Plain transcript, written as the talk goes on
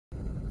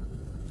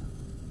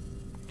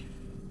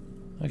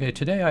Okay,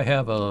 today I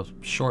have a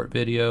short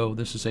video.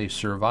 This is a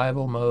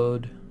survival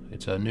mode.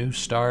 It's a new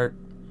start,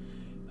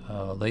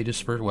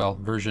 latest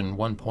version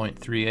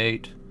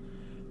 1.38.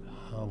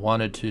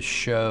 Wanted to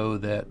show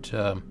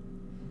that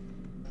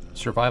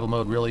survival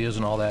mode really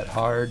isn't all that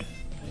hard,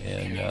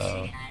 and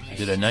I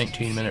did a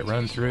 19-minute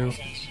run through,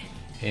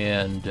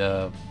 and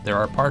there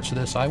are parts of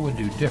this I would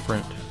do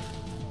different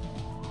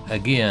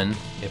again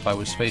if I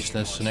was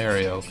facing this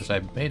scenario, because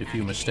I made a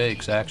few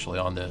mistakes actually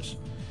on this.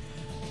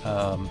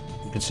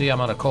 You can see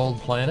I'm on a cold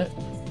planet.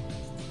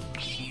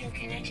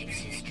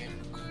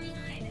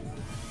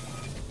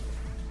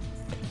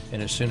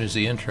 And as soon as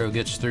the intro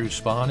gets through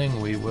spawning,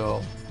 we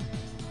will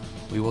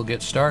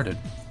get started.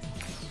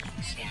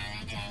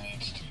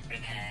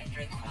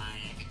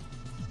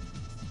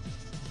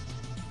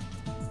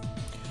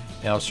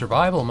 Now,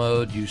 survival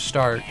mode, you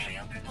start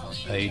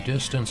a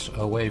distance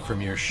away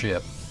from your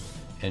ship,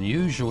 and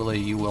usually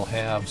you will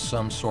have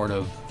some sort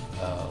of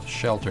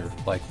shelter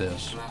like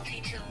this.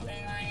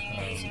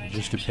 It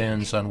just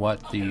depends on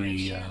what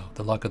the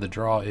luck of the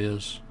draw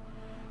is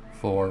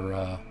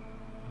for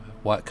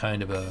what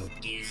kind of a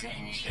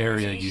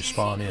area you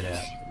spawn in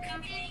at.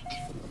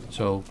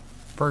 So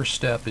first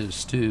step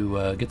is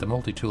to get the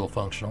multi-tool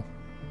functional.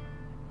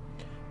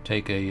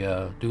 Take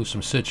do some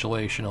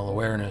situational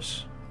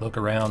awareness, look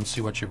around,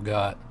 see what you've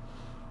got,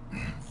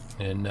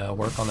 and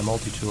work on the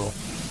multi-tool.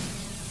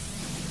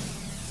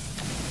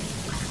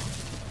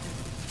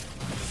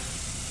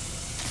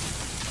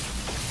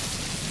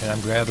 And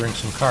I'm gathering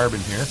some carbon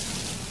here.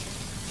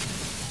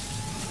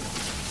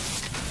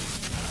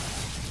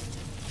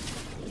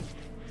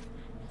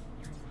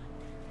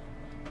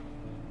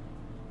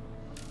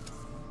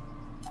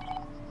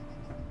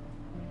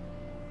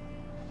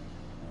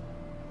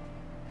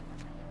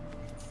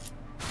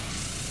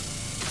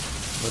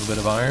 A little bit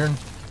of iron.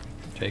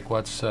 Take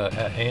what's at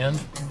hand.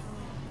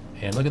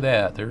 And look at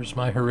that, there's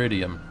my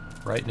Heridium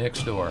right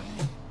next door.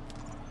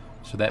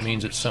 So that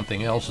means that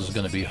something else is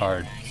going to be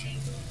hard.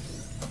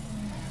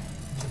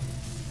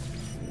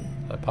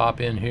 I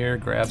pop in here,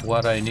 grab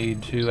what I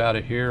need to out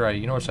of here.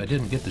 You notice I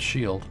didn't get the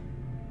shield.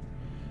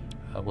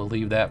 We'll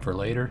leave that for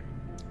later,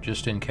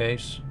 just in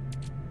case.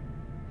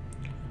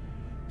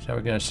 So now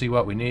we're going to see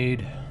what we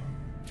need.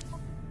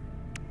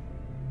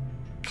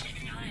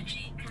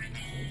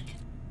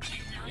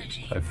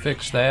 I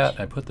fixed that.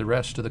 I put the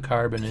rest of the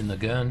carbon in the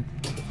gun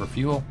for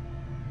fuel.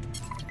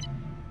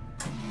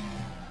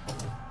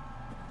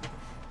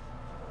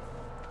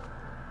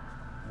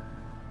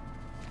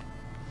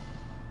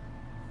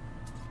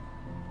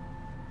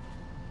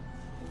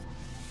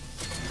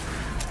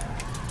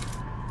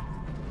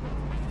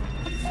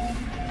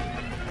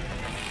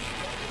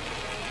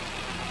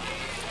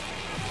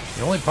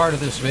 The only part of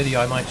this video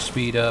I might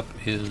speed up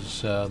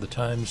is the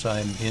times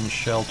I'm in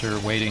shelter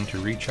waiting to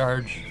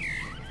recharge.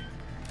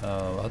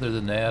 Other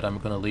than that, I'm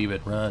going to leave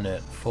it run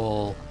at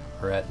full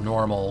or at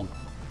normal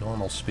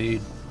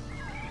speed.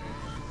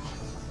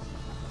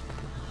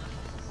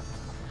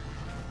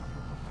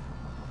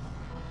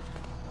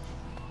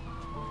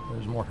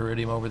 There's more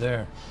Heridium over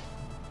there.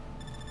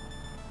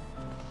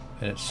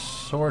 And it's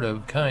sort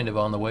of, kind of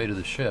on the way to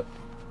the ship.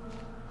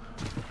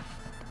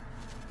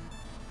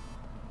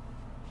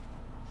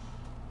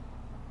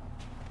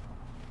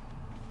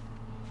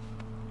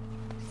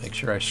 Make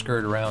sure I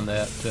skirt around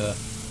that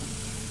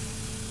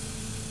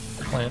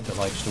plant that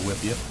likes to whip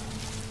you.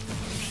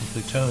 Some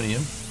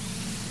plutonium.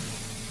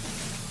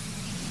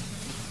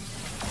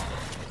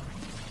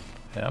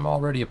 And I'm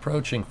already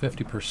approaching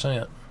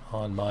 50%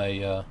 on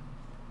my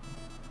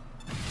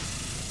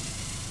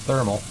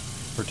thermal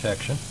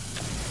protection.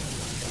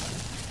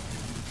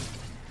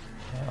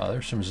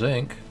 There's some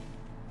zinc.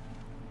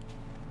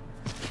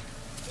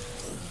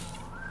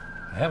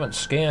 I haven't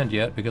scanned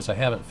yet because I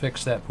haven't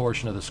fixed that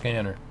portion of the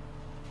scanner.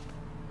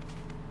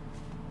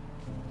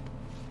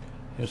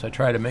 As I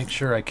try to make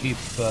sure I keep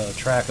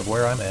track of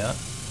where I'm at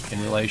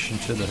in relation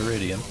to the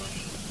Heridium,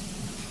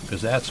 because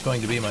that's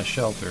going to be my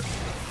shelter.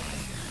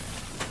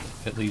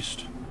 At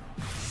least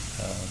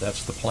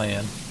that's the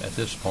plan at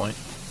this point.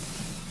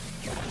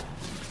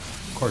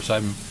 Of course,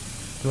 I'm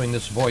doing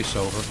this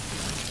voiceover,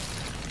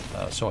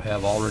 so I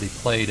have already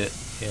played it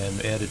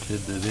and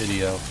edited the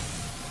video,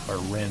 or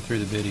ran through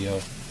the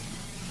video.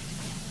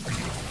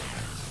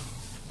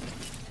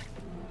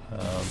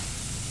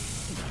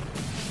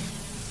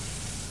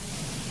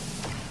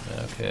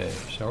 Okay,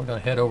 so we're going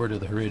to head over to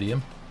the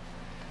Heridium.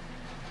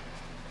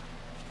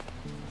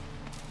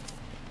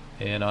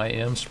 And I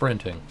am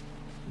sprinting.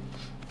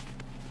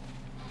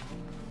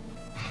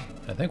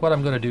 I think what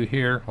I'm going to do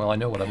here, well, I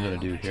know what I'm going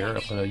to do here.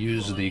 I'm going to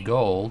use the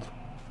gold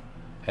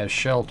as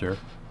shelter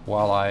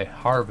while I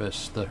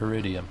harvest the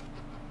Heridium.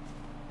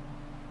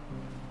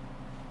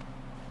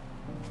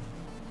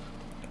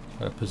 I'm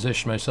going to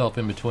position myself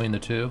in between the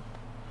two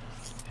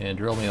and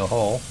drill me a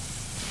hole.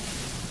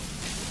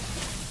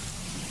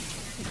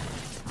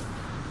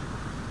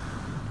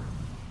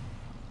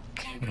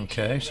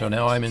 Okay, so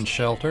now I'm in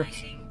shelter,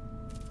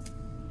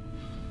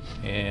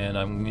 and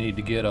I need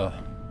to get a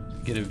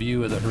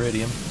view of the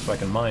Heridium so I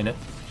can mine it.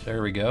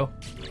 There we go.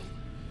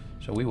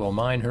 So we will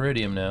mine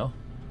Iridium now.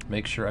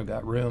 Make sure I've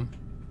got room.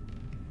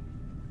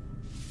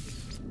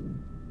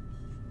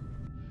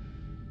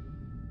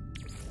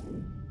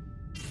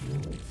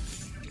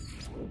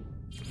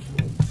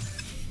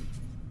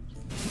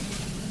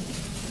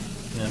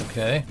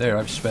 Okay, there,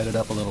 I've sped it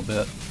up a little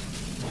bit.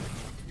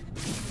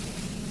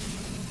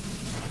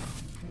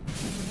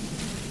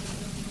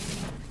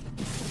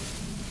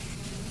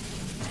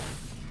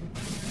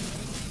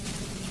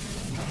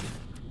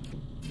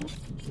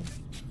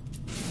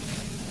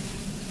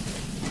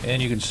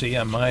 And you can see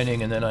I'm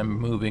mining and then I'm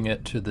moving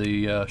it to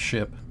the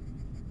ship,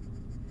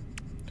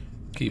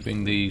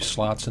 keeping the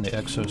slots in the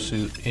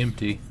exosuit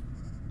empty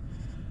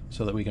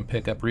so that we can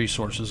pick up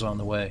resources on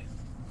the way.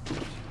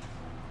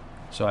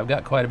 So I've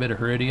got quite a bit of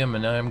Iridium,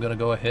 and now I'm going to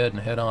go ahead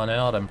and head on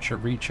out. I'm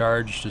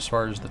recharged as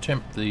far as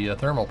the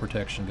thermal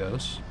protection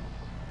goes.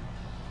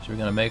 So we're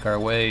going to make our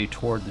way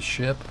toward the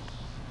ship.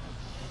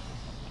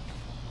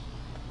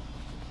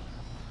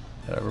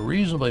 Got a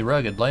reasonably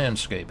rugged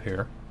landscape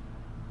here.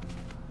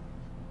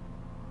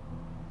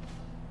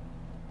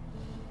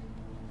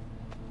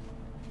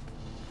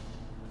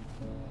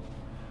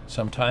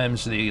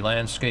 Sometimes the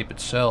landscape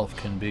itself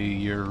can be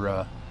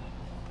your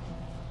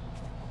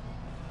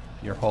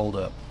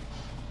holdup.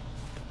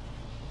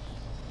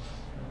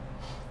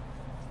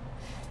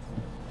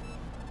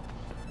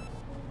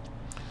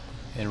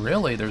 And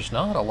really, there's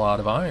not a lot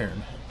of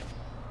iron.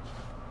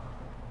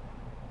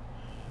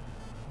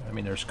 I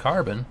mean, there's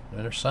carbon,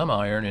 and there's some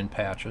iron in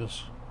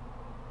patches.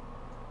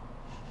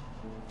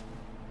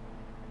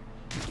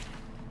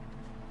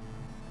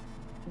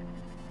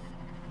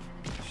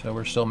 So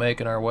we're still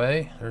making our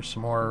way. There's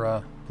some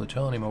more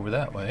plutonium over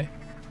that way.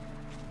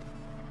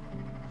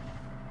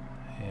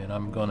 And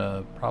I'm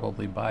gonna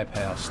probably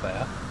bypass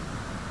that.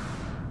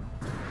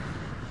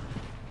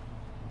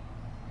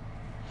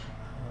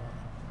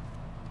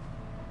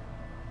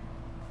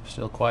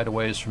 Still quite a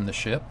ways from the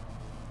ship.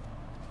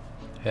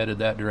 Headed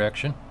that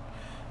direction.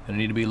 And I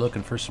need to be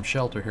looking for some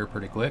shelter here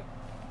pretty quick.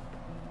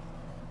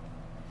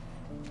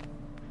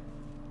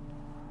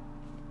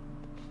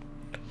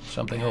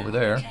 Something over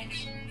there.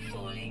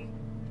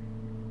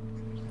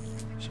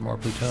 Some more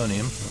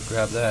plutonium. We'll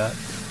grab that.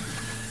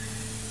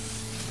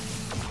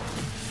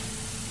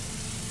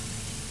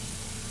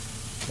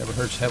 Never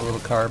hurts to have a little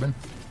carbon.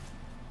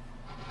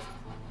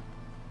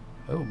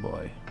 Oh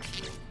boy.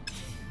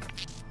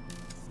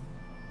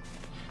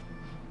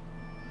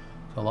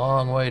 It's a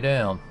long way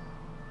down.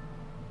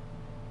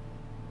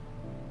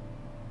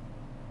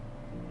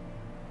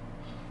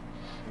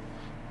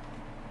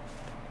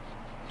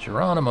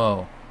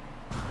 Geronimo.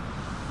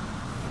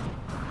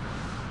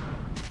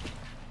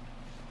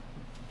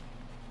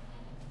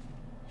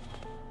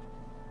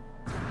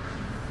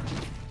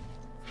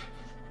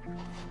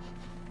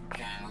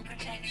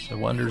 The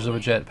wonders of a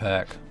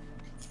jetpack.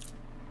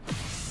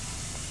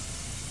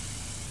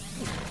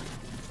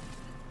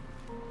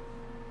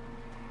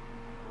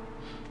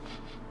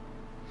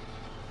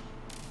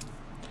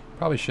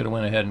 Probably should have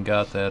went ahead and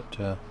got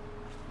that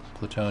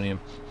plutonium.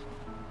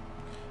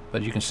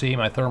 But you can see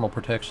my thermal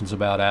protection's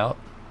about out,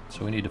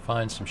 so we need to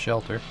find some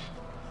shelter.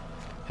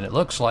 And it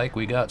looks like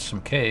we got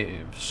some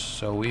caves,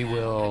 so we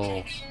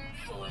will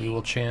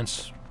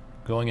chance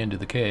going into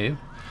the cave.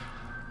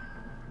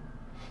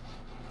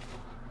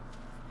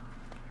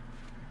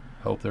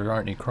 Hope there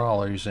aren't any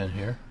crawlers in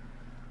here.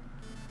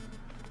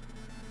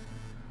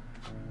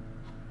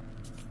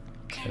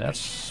 And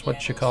that's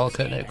what you call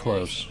cutting it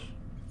close.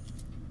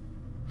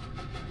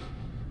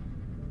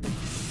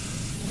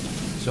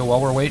 So while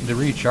we're waiting to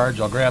recharge,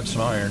 I'll grab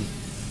some iron.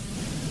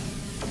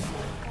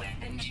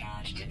 Weapon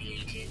charge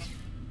depleted.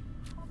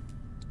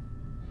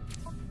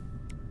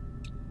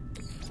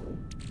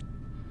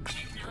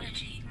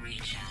 Technology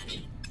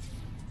recharge.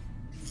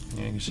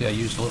 You can see I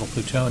used a little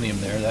plutonium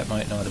there. That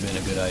might not have been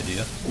a good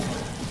idea.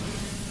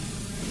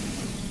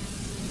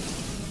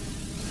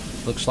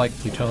 Looks like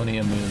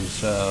plutonium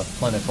is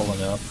plentiful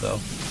enough, though.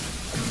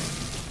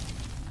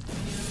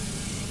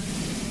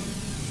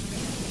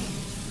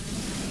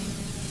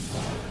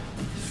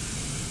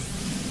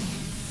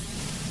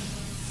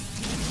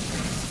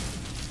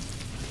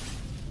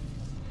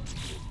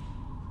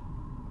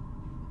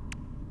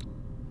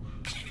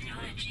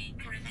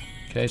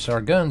 Okay, so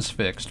our gun's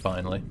fixed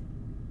finally.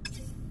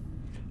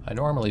 I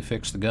normally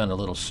fix the gun a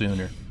little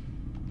sooner.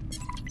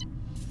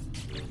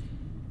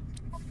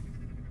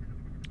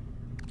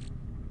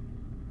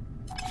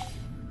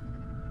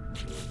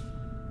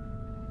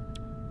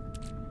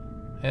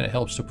 And it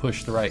helps to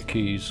push the right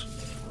keys.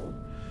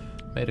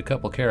 Made a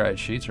couple carite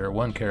sheets, or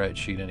one carite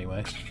sheet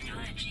anyway.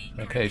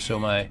 Okay, so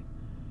my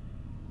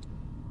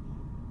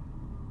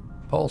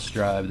pulse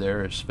drive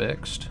there is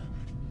fixed.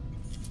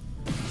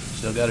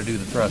 Still got to do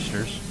the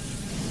thrusters.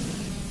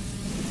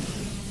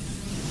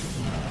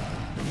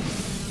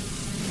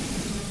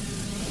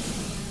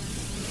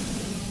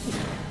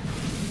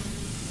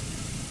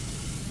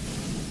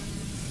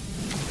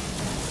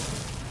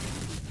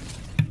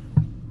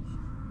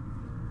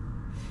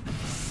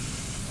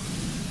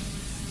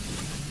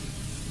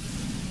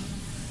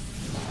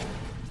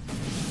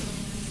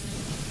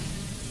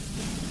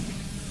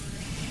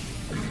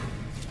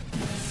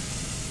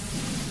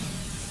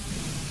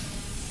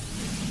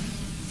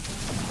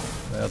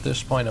 at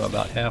this point I'm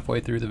about halfway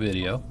through the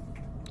video.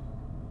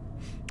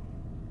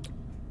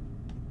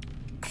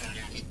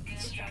 Product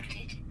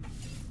constructed.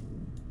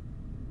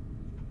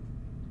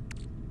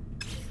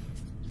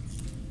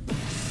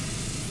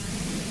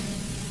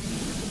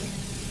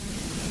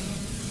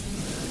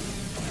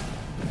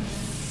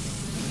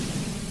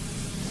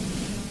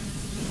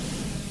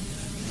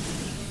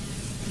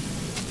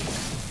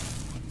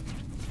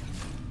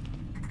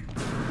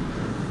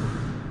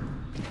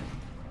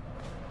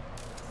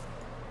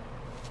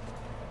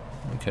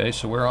 Okay,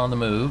 so we're on the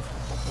move.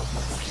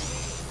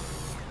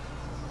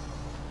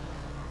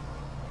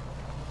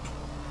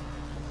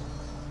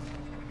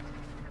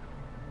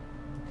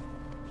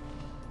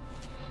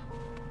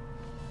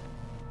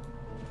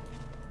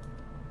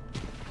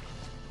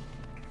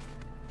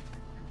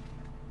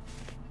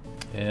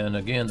 And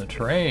again, the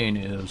terrain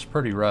is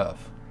pretty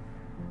rough.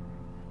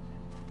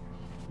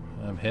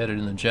 I'm headed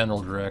in the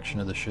general direction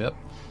of the ship.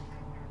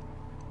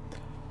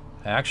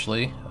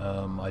 Actually,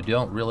 I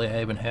don't really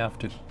even have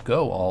to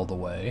go all the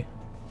way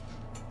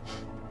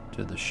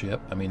to the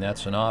ship. I mean,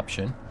 that's an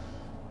option.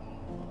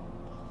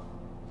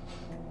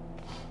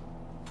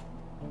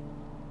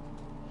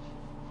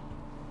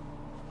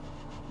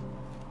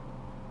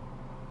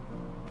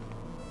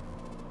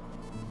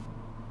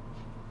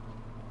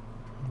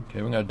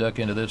 Okay, we're going to duck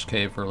into this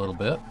cave for a little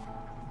bit.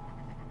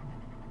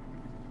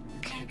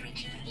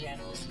 Temperature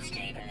levels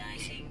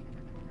stabilizing.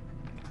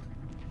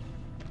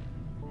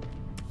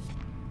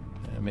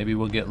 And maybe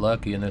we'll get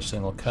lucky and this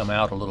thing will come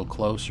out a little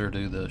closer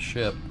to the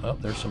ship. Oh,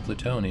 there's some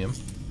plutonium.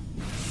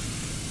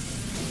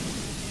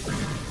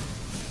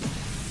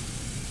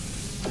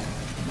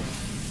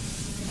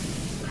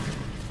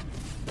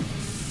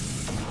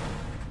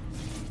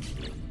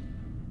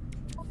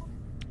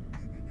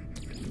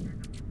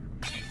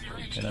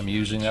 And I'm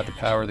using that to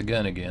power the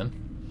gun again,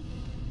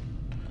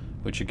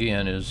 which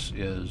again is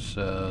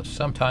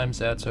sometimes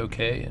that's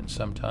okay and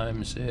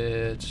sometimes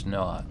it's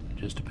not. It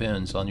just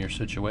depends on your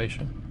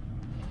situation.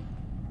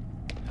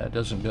 That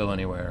doesn't go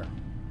anywhere,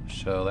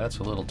 so that's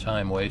a little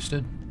time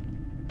wasted,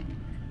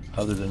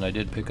 other than I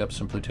did pick up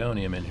some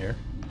plutonium in here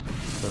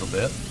a little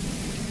bit.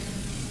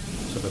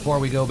 So before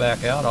we go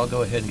back out, I'll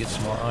go ahead and get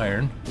some more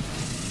iron.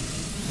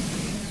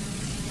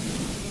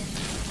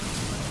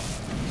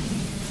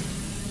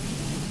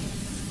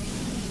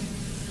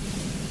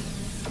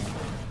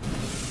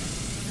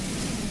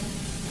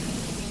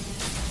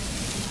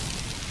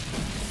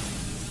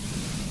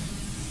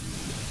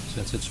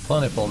 Since it's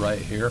plentiful right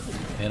here,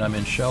 and I'm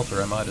in shelter,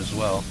 I might as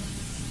well.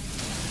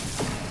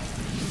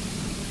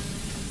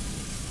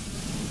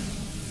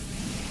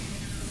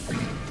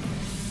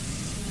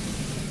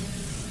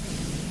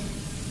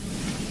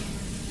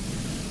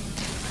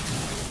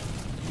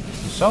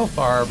 So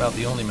far, about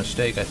the only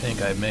mistake I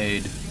think I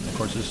made, of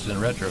course this is in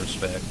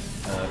retrospect,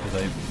 because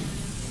I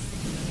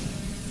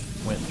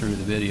went through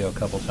the video a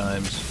couple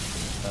times,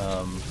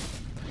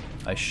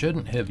 I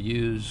shouldn't have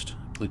used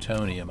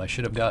plutonium. I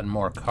should have gotten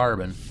more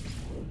carbon.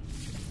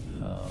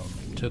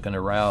 Taken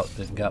a route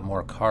that got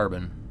more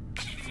carbon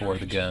for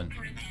the gun.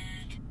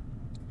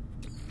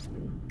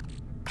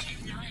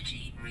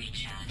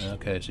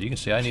 Okay, so you can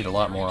see I need a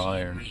lot more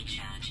iron.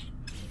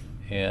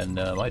 And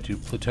my two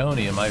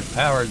plutonium, I've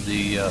powered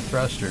the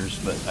thrusters,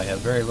 but I have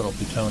very little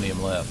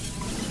plutonium left.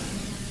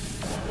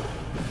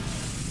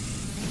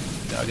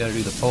 Now I gotta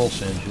do the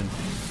pulse engine.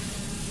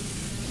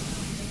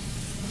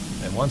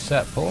 And once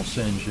that pulse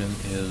engine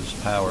is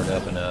powered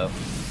up enough,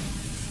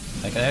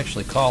 I can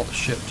actually call the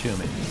ship to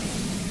me.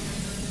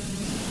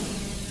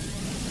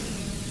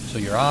 So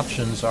your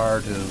options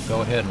are to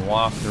go ahead and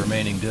walk the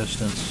remaining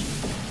distance,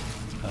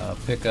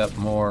 pick up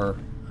more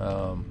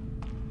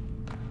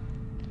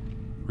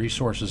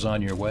resources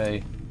on your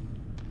way,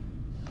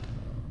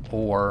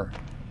 or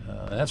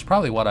that's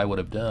probably what I would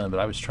have done, but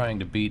I was trying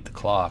to beat the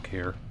clock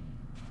here.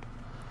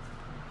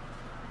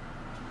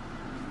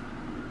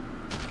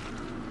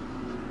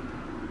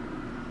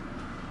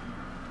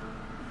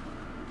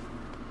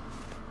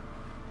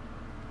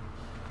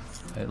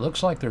 It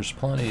looks like there's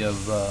plenty of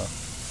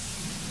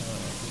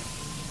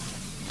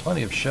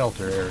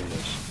shelter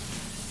areas,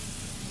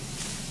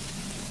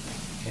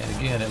 and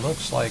again, it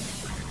looks like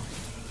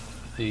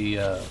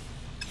the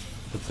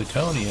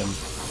plutonium,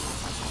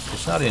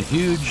 it's not in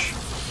huge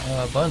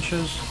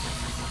bunches,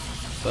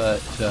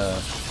 but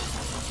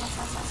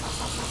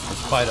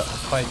it's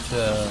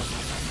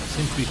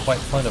seems to be quite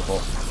plentiful.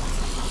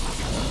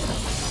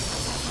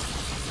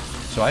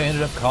 So I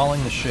ended up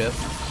calling the ship.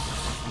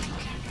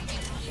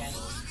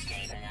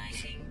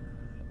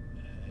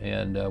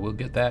 And we'll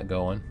get that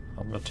going.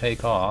 I'm going to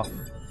take off.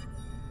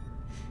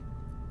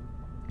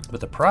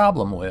 But the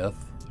problem with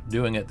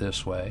doing it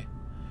this way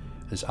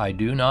is I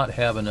do not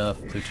have enough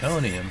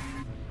plutonium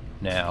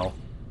now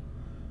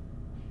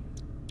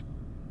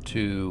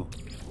to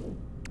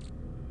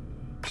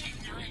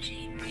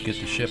get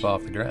the ship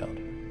off the ground.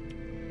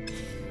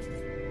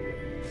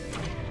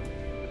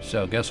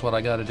 So guess what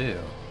I got to do?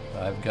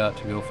 I've got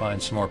to go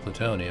find some more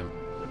plutonium.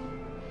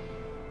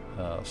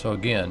 So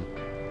again,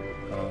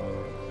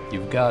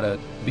 you've got to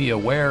be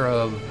aware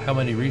of how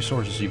many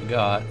resources you've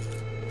got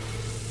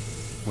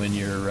when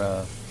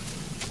you're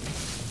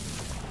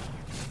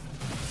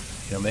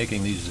you know,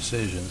 making these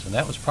decisions. And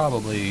that was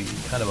probably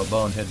kind of a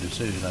bonehead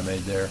decision I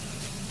made there.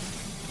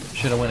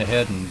 Should have went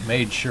ahead and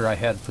made sure I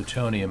had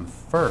plutonium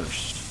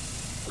first,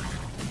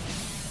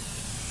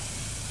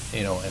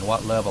 you know, and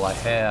what level I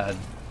had,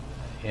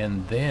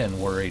 and then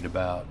worried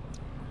about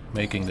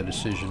making the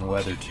decision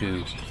whether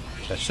to,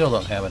 I still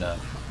don't have enough,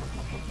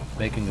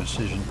 making the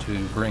decision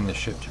to bring the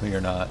ship to me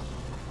or not.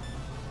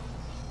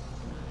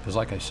 Because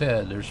like I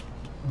said, there's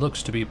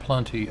looks to be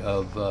plenty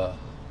of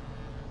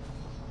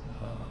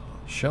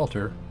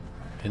shelter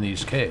in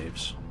these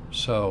caves,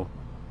 so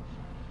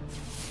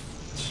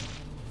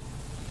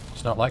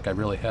it's not like I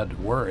really had to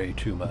worry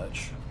too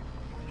much.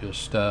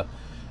 Just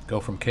go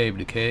from cave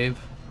to cave,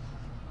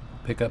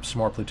 pick up some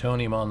more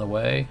plutonium on the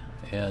way,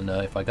 and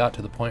if I got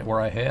to the point where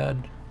I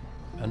had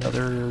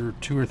another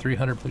 200 or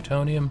 300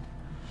 plutonium,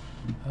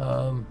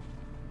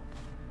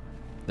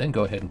 then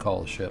go ahead and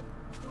call the ship.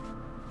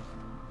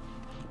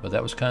 But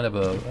that was kind of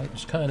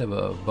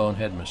a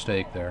bonehead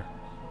mistake there,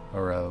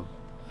 or a,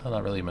 well,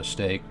 not really a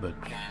mistake, but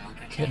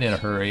getting in a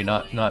hurry,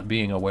 not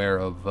being aware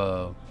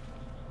of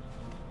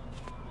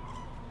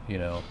you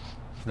know,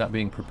 not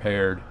being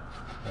prepared,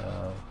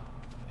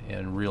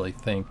 and really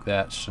think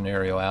that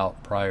scenario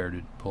out prior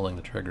to pulling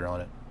the trigger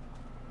on it.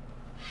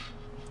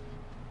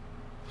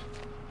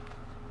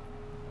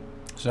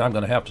 So I'm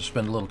going to have to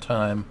spend a little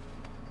time,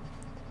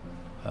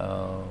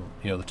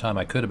 you know, the time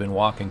I could have been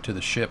walking to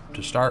the ship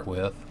to start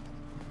with,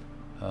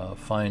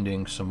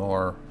 finding some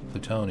more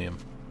plutonium.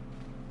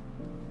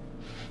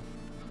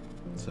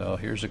 So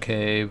here's a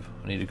cave.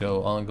 I need to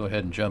go. I'll go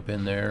ahead and jump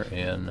in there,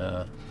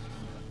 and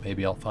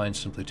maybe I'll find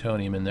some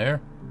plutonium in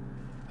there.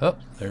 Oh,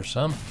 there's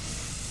some.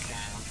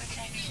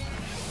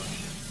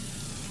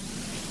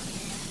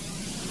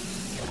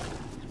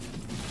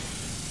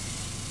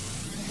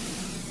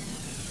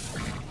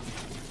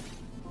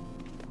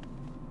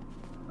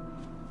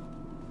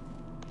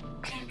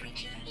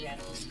 Temperature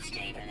levels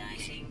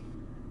stabilizing.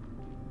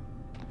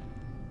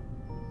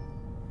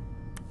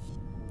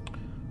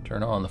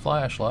 Turn on the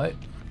flashlight.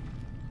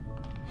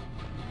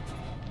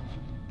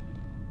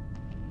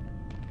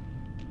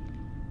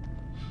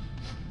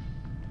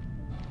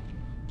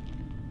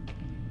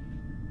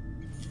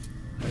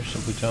 There's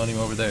some plutonium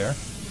over there.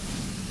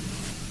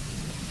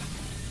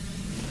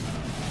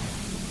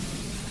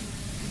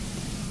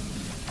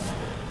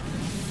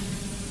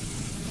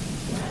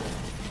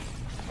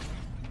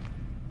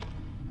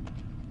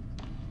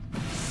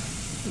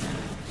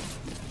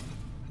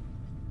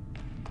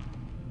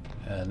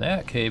 And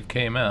that cave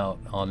came out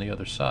on the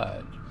other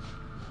side.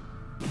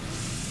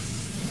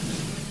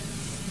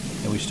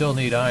 And we still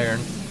need iron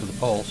for the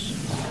pulse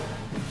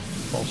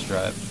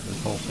drive, for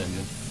the pulse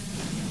engine.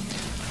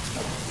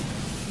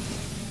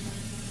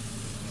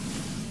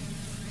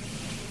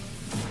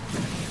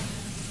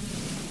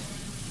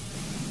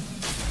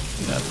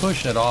 And I'm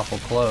pushing it awful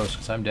close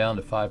because I'm down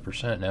to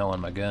 5% now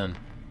on my gun.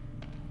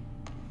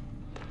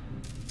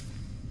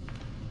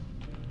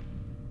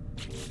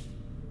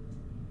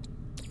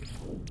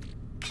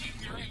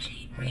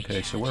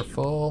 Okay, so we're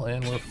full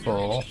and we're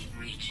full,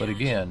 but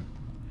again,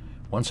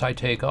 once I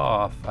take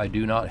off, I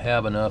do not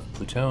have enough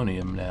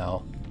plutonium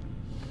now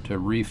to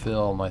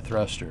refill my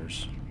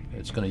thrusters.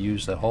 It's going to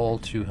use the whole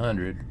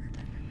 200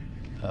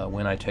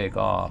 when I take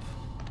off.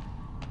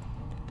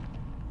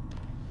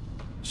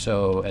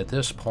 So at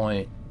this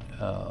point,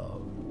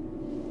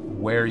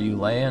 where you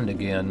land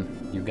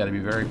again, you've got to be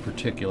very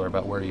particular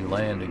about where you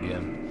land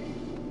again.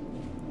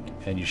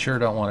 And you sure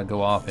don't want to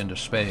go off into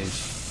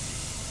space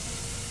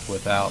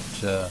without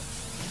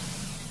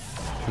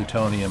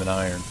plutonium and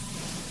iron.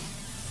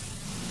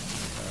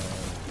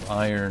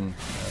 Iron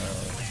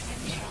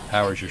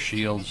powers your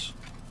shields,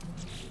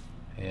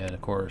 and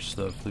of course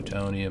the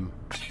plutonium,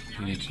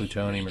 you need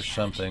plutonium or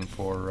something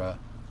for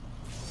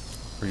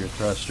your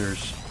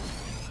thrusters.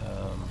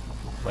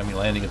 I mean,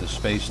 landing at the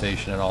space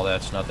station and all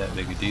that's not that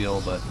big a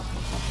deal, but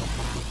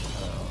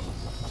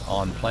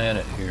on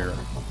planet here,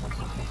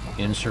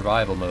 in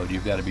survival mode,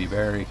 you've got to be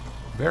very,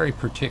 very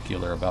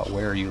particular about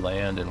where you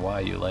land and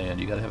why you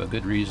land. You've got to have a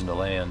good reason to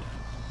land,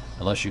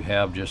 unless you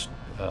have just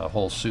a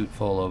whole suit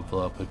full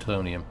of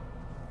plutonium.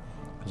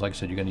 Because like I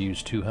said, you're going to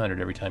use 200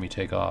 every time you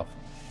take off.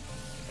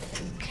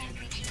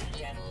 Temperature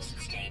levels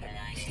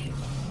stabilizing.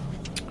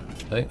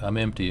 Okay, I'm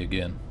empty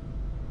again.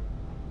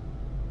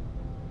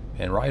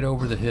 And right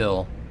over the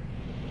hill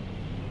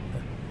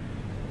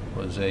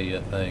was a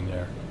thing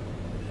there.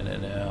 And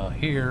then now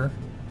here,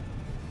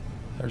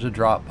 there's a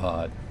drop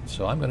pod.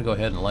 So I'm going to go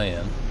ahead and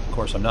land. Of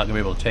course, I'm not going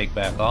to be able to take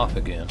back off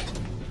again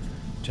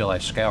until I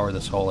scour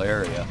this whole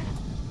area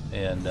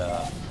and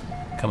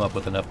come up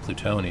with enough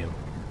plutonium.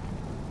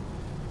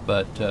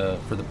 But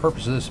for the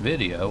purpose of this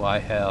video, I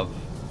have,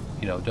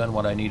 you know, done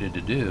what I needed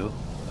to do.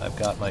 I've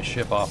got my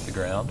ship off the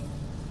ground,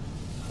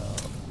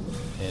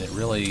 and it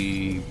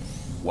really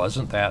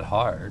wasn't that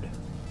hard.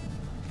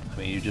 I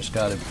mean, you just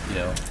got to, you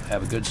know,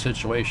 have a good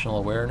situational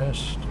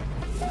awareness,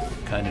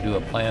 kind of do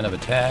a plan of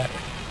attack,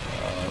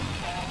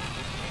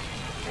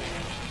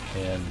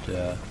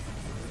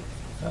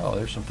 Oh,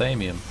 there's some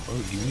thamium.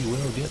 Oh, you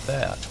will get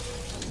that.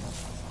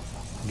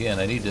 Again,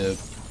 I need to,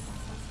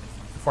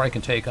 before I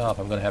can take off,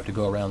 I'm going to have to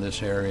go around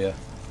this area,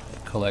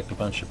 collect a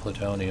bunch of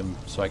plutonium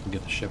so I can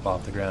get the ship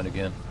off the ground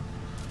again.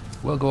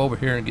 We'll go over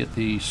here and get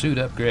the suit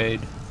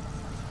upgrade,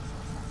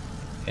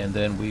 and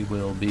then we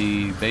will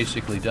be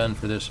basically done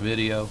for this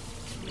video.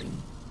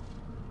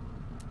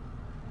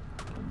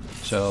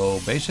 So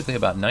basically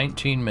about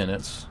 19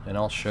 minutes, and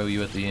I'll show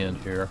you at the end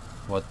here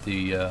what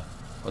the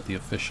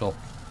official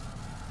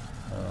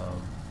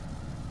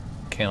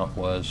count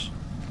was.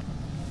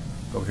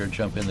 Go over here and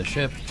jump in the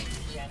ship.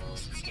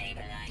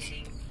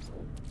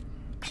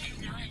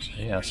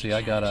 Yeah, see,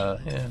 I got I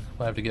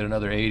have to get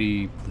another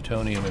 80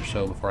 plutonium or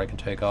so before I can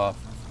take off.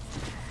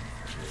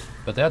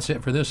 But that's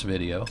it for this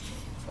video.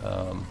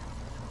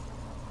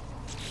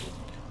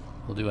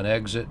 We'll do an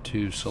exit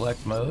to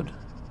select mode.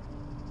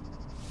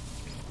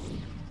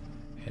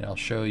 And I'll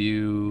show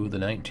you the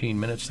 19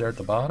 minutes there at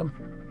the bottom.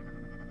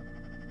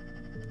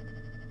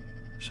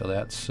 So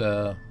that's,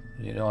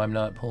 you know, I'm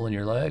not pulling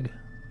your leg.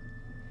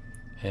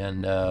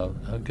 And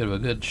I'll give a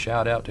good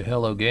shout out to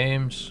Hello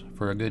Games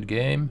for a good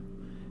game.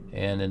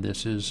 And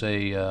this is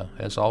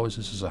as always,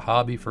 this is a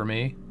hobby for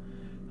me.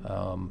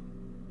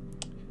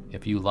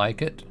 If you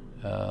like it,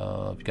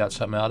 if you got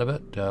something out of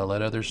it,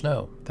 let others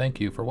know. Thank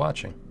you for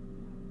watching.